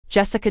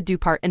Jessica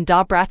Dupart and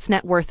Brat's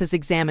net worth is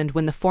examined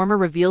when the former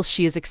reveals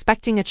she is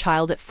expecting a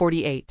child at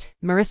 48.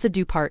 Marissa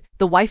Dupart,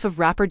 the wife of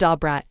rapper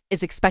Brat,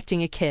 is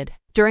expecting a kid.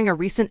 During a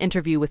recent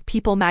interview with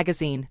People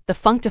magazine, the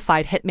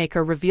funktified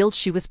hitmaker revealed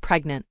she was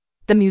pregnant.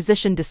 The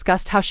musician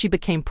discussed how she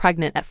became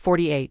pregnant at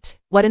 48.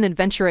 What an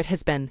adventure it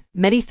has been.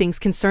 Many things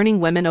concerning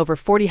women over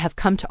 40 have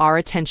come to our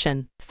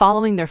attention.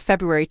 Following their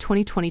February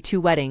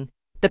 2022 wedding,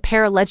 the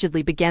pair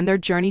allegedly began their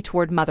journey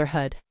toward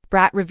motherhood.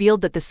 Brat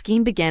revealed that the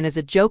scheme began as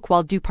a joke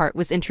while Dupart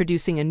was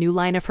introducing a new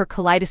line of her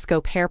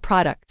kaleidoscope hair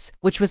products,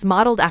 which was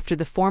modeled after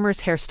the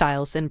former's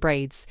hairstyles and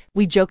braids.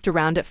 "We joked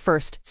around at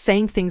first,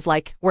 saying things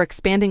like, 'We're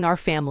expanding our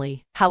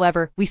family.'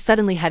 However, we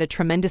suddenly had a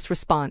tremendous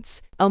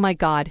response. 'Oh my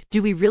God,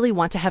 do we really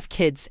want to have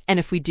kids? And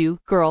if we do,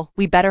 girl,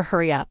 we better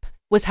hurry up,'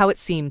 was how it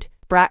seemed."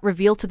 Brat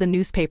revealed to the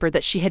newspaper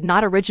that she had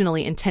not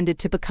originally intended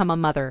to become a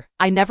mother.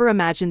 "I never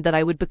imagined that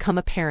I would become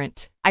a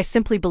parent. I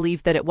simply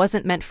believed that it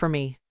wasn't meant for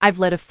me. I've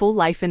led a full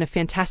life and a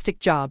fantastic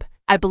job.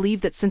 I believe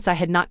that since I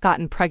had not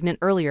gotten pregnant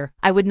earlier,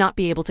 I would not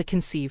be able to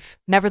conceive."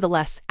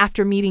 Nevertheless,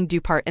 after meeting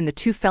Dupart and the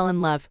two fell in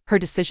love, her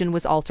decision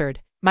was altered.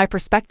 "My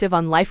perspective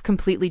on life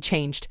completely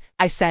changed.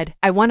 I said,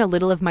 I want a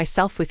little of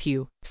myself with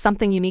you,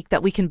 something unique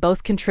that we can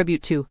both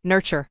contribute to,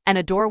 nurture, and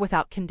adore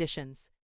without conditions."